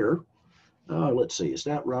 Sternberg here. Let's see, is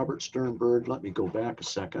that Robert Sternberg? Let me go back a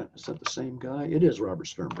second. Is that the same guy? It is Robert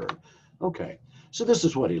Sternberg. Okay, so this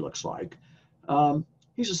is what he looks like.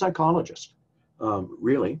 He's a psychologist,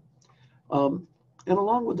 really. And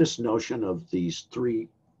along with this notion of these three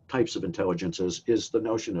types of intelligences is the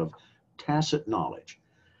notion of tacit knowledge.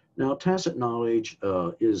 Now, tacit knowledge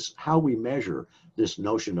is how we measure this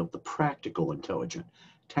notion of the practical intelligent.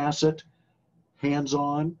 Tacit,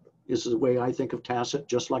 hands-on, is the way I think of tacit,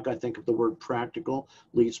 just like I think of the word practical,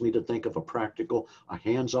 leads me to think of a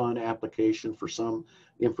hands-on application for some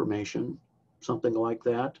information, something like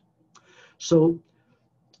that. So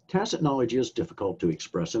tacit knowledge is difficult to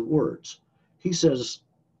express in words. He says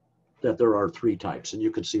that there are three types, and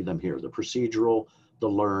you can see them here: the procedural, the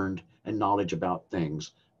learned, and knowledge about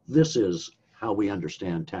things. This is how we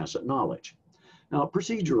understand tacit knowledge. Now,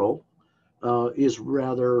 procedural is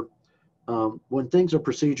rather, when things are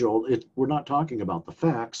procedural, we're not talking about the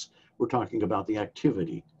facts, we're talking about the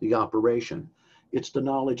activity, the operation. It's the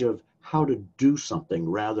knowledge of how to do something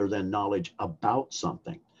rather than knowledge about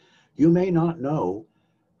something. You may not know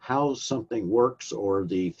how something works or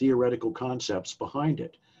the theoretical concepts behind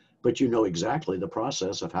it, but you know exactly the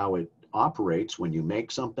process of how it operates when you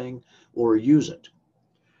make something or use it.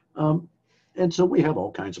 Um, and so we have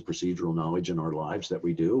all kinds of procedural knowledge in our lives that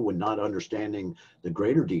we do when not understanding the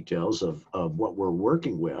greater details of what we're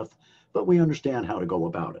working with, but we understand how to go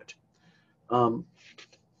about it. Um,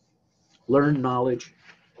 Learned knowledge.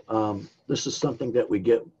 This is something that we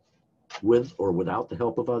get with or without the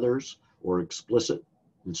help of others or explicit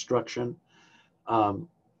instruction. Um,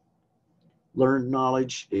 Learned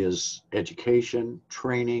knowledge is education,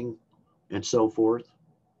 training, and so forth.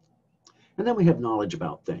 And then we have knowledge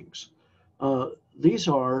about things. These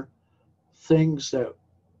are things that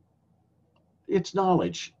it's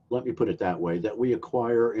knowledge, let me put it that way, that we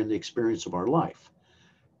acquire in the experience of our life.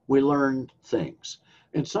 We learn things.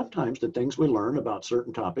 And sometimes the things we learn about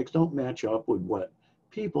certain topics don't match up with what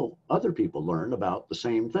other people learn about the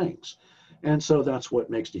same things. And so that's what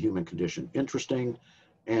makes the human condition interesting.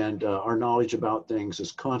 And our knowledge about things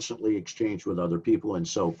is constantly exchanged with other people and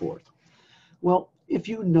so forth. Well, if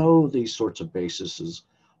you know these sorts of bases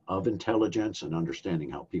of intelligence and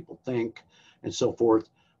understanding how people think and so forth,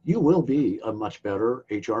 you will be a much better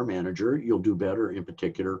HR manager. You'll do better in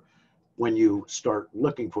particular when you start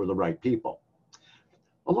looking for the right people.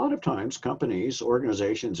 A lot of times, companies,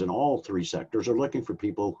 organizations in all three sectors are looking for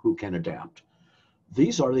people who can adapt.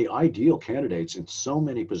 These are the ideal candidates in so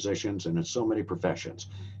many positions and in so many professions.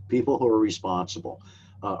 People who are responsible,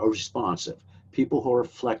 or responsive, people who are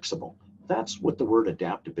flexible. That's what the word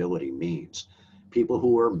adaptability means. People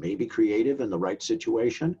who are maybe creative in the right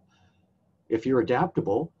situation. If you're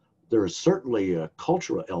adaptable, there is certainly a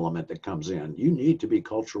cultural element that comes in. You need to be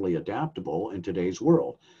culturally adaptable in today's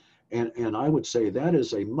world. And I would say that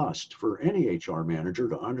is a must for any HR manager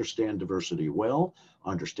to understand diversity well,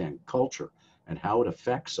 understand culture and how it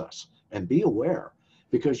affects us, and be aware,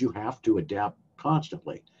 because you have to adapt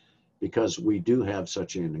constantly, because we do have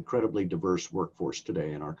such an incredibly diverse workforce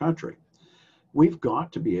today in our country. We've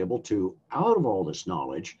got to be able to, out of all this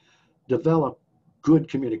knowledge, develop good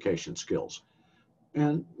communication skills.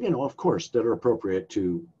 And, of course, that are appropriate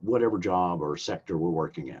to whatever job or sector we're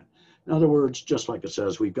working in. In other words, just like it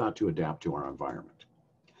says, we've got to adapt to our environment.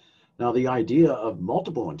 Now, the idea of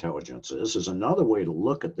multiple intelligences is another way to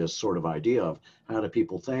look at this sort of idea of how do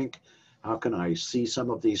people think? How can I see some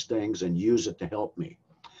of these things and use it to help me?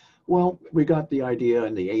 Well, we got the idea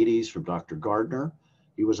in the 80s from Dr. Gardner.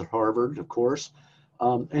 He was at Harvard, of course.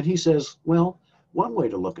 And he says, well, one way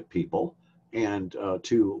to look at people and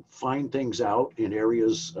to find things out in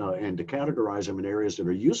areas and to categorize them in areas that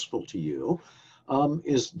are useful to you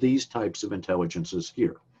is these types of intelligences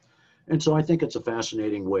here. And so I think it's a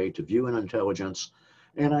fascinating way to view an intelligence.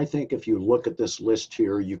 And I think if you look at this list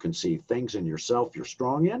here, you can see things in yourself you're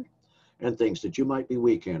strong in and things that you might be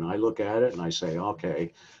weak in. I look at it and I say,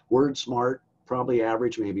 okay, word smart, probably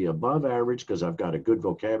average, maybe above average, because I've got a good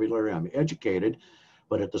vocabulary, I'm educated,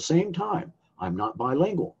 but at the same time, I'm not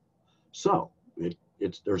bilingual. So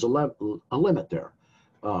there's a limit there.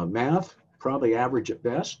 Math, probably average at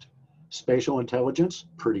best. Spatial intelligence,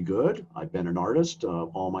 pretty good. I've been an artist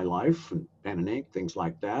all my life, and pen and ink, things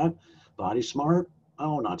like that. Body smart,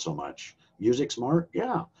 oh, not so much. Music smart,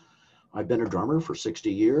 yeah. I've been a drummer for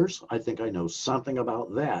 60 years. I think I know something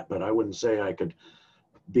about that, but I wouldn't say I could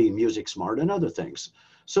be music smart and other things.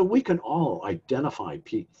 So we can all identify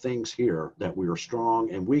things here that we are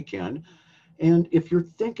strong and weak in. And if you're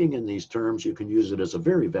thinking in these terms, you can use it as a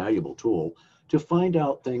very valuable tool to find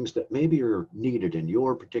out things that maybe are needed in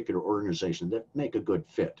your particular organization that make a good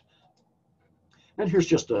fit. And here's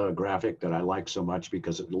just a graphic that I like so much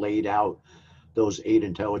because it laid out those 8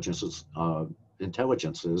 intelligences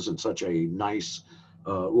in such a nice,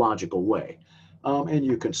 logical way. And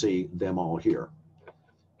you can see them all here.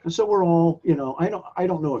 And so we're all, I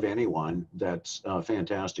don't know of anyone that's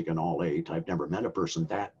fantastic in all 8. I've never met a person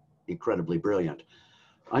that incredibly brilliant.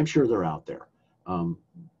 I'm sure they're out there. I'm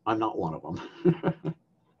not one of them.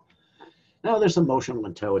 Now, there's emotional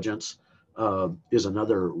intelligence is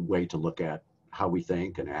another way to look at how we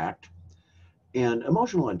think and act. And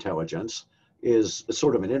emotional intelligence is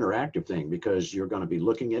sort of an interactive thing because you're going to be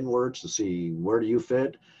looking inwards to see where do you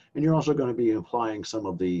fit. And you're also going to be applying some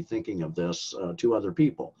of the thinking of this to other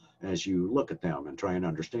people as you look at them and try and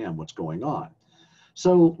understand what's going on.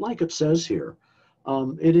 So like it says here,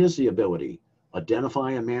 it is the ability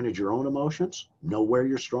identify and manage your own emotions, know where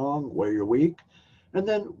you're strong, where you're weak. And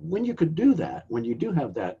then when you could do that, when you do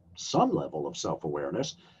have that some level of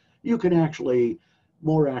self-awareness, you can actually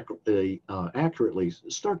more accurately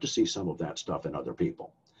start to see some of that stuff in other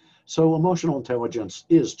people. So emotional intelligence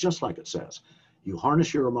is just like it says. You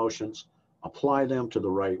harness your emotions, apply them to the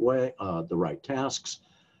right way, the right tasks,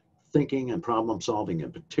 thinking and problem solving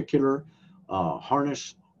in particular,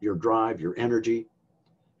 harness your drive, your energy,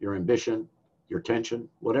 your ambition, your tension,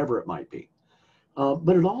 whatever it might be.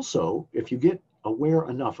 But it also, if you get aware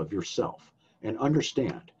enough of yourself and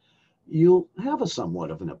understand, you'll have a somewhat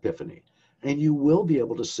of an epiphany, and you will be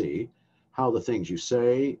able to see how the things you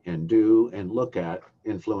say and do and look at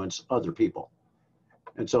influence other people.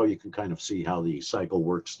 And so you can kind of see how the cycle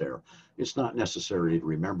works there. It's not necessary to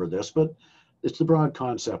remember this, but it's the broad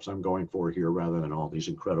concepts I'm going for here rather than all these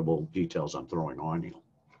incredible details I'm throwing on you.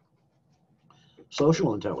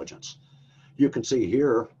 Social intelligence. You can see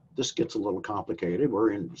here, this gets a little complicated.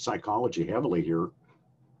 We're in psychology heavily here.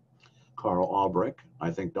 Carl Albrecht,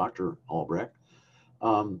 I think Dr. Albrecht,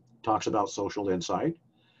 talks about social insight,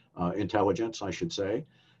 intelligence, I should say.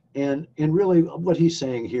 And really what he's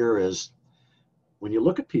saying here is when you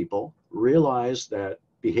look at people, realize that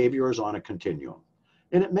behavior is on a continuum.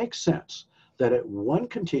 And it makes sense that at one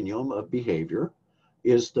continuum of behavior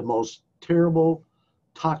is the most terrible,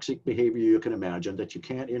 toxic behavior you can imagine, that you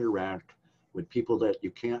can't interact with people that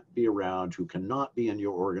you can't be around, who cannot be in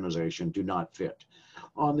your organization, do not fit.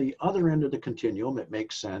 On the other end of the continuum, it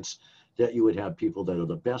makes sense that you would have people that are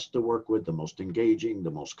the best to work with, the most engaging,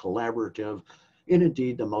 the most collaborative, and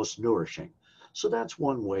indeed the most nourishing. So that's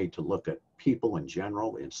one way to look at people in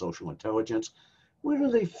general in social intelligence. Where do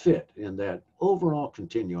they fit in that overall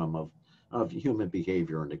continuum of human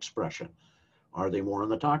behavior and expression? Are they more on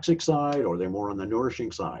the toxic side, or are they more on the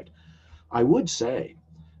nourishing side? I would say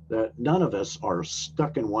that none of us are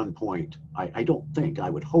stuck in one point. I don't think, I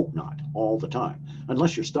would hope not, all the time.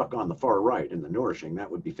 Unless you're stuck on the far right in the nourishing, that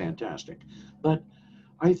would be fantastic. But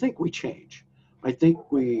I think we change. I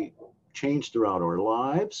think we change throughout our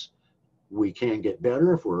lives. We can get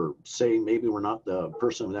better if we're saying maybe we're not the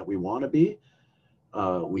person that we want to be.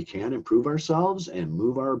 We can improve ourselves and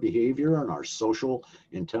move our behavior and our social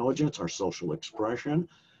intelligence, our social expression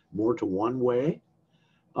more to one way.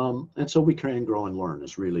 And so we can grow and learn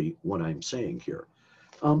is really what I'm saying here.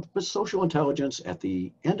 But social intelligence at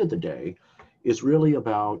the end of the day is really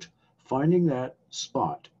about finding that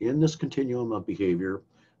spot in this continuum of behavior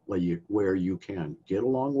where you can get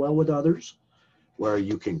along well with others, where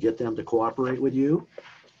you can get them to cooperate with you.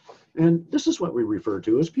 And this is what we refer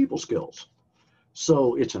to as people skills.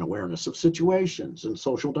 So it's an awareness of situations and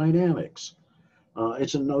social dynamics.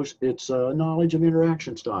 It's a knowledge of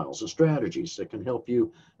interaction styles and strategies that can help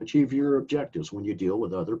you achieve your objectives when you deal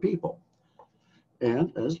with other people.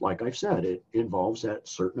 And as like I've said, it involves that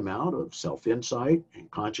certain amount of self-insight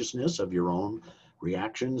and consciousness of your own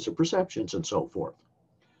reactions and perceptions and so forth.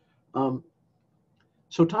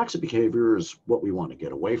 So toxic behavior is what we want to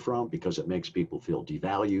get away from because it makes people feel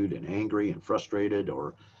devalued and angry and frustrated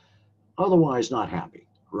or otherwise not happy,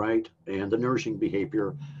 right? And the nourishing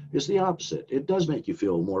behavior is the opposite. It does make you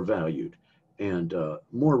feel more valued and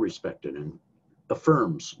more respected, and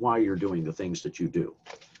affirms why you're doing the things that you do.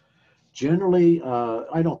 Generally,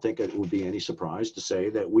 I don't think it would be any surprise to say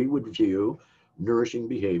that we would view nourishing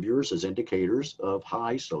behaviors as indicators of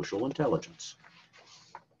high social intelligence.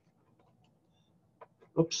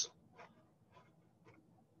 Oops.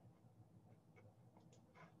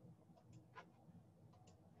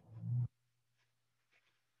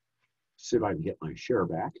 See if I can get my share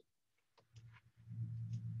back.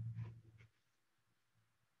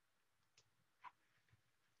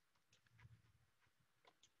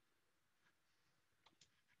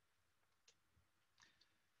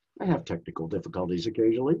 I have technical difficulties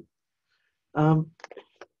occasionally. Um,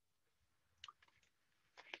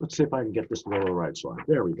 let's see if I can get this lower right slide.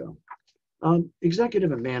 There we go.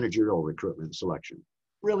 Executive and managerial recruitment and selection.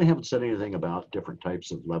 Really haven't said anything about different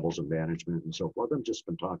types of levels of management and so forth. I've just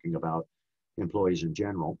been talking about employees in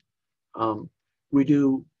general. We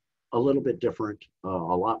do a little bit different, a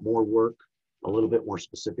lot more work, a little bit more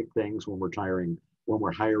specific things when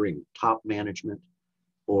we're hiring top management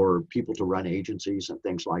or people to run agencies and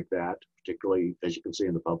things like that, particularly as you can see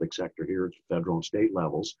in the public sector here at federal and state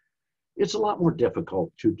levels. It's a lot more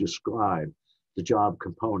difficult to describe the job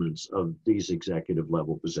components of these executive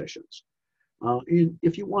level positions.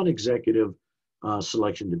 If you want executive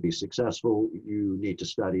selection to be successful, you need to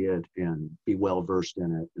study it and be well versed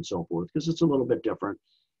in it and so forth, because it's a little bit different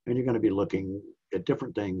and you're going to be looking at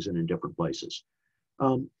different things and in different places.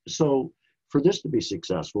 So for this to be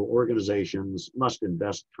successful, organizations must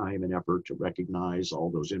invest time and effort to recognize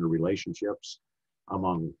all those interrelationships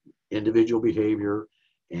among individual behavior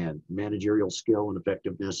and managerial skill and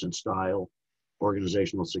effectiveness and style,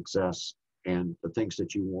 organizational success, and the things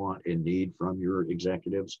that you want and need from your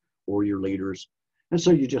executives or your leaders, And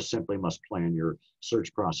so you just simply must plan your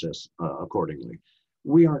search process accordingly.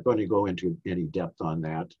 We aren't going to go into any depth on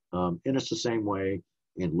that. And it's the same way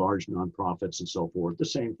in large nonprofits and so forth, the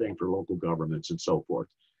same thing for local governments and so forth.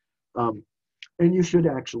 Um, and you should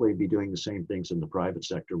actually be doing the same things in the private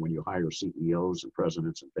sector when you hire CEOs and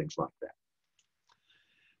presidents and things like that.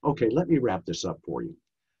 Okay, let me wrap this up for you.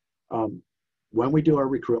 Um, when we do our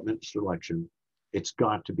recruitment selection, it's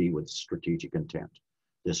got to be with strategic intent.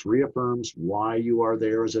 This reaffirms why you are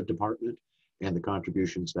there as a department and the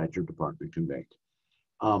contributions that your department can make.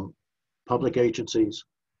 Public agencies,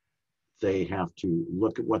 they have to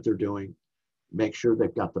look at what they're doing, make sure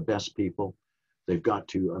they've got the best people. They've got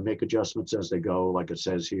to make adjustments as they go, like it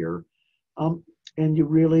says here. And you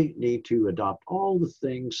really need to adopt all the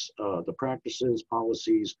things, the practices,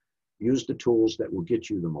 policies, use the tools that will get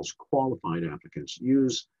you the most qualified applicants.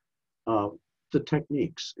 Use the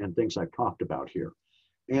techniques and things I've talked about here.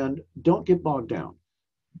 And don't get bogged down.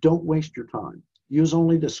 Don't waste your time. Use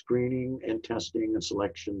only the screening and testing and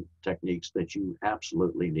selection techniques that you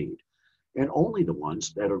absolutely need. And only the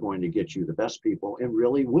ones that are going to get you the best people and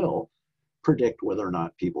really will predict whether or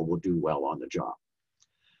not people will do well on the job.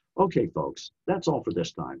 Okay, folks, that's all for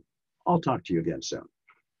this time. I'll talk to you again soon.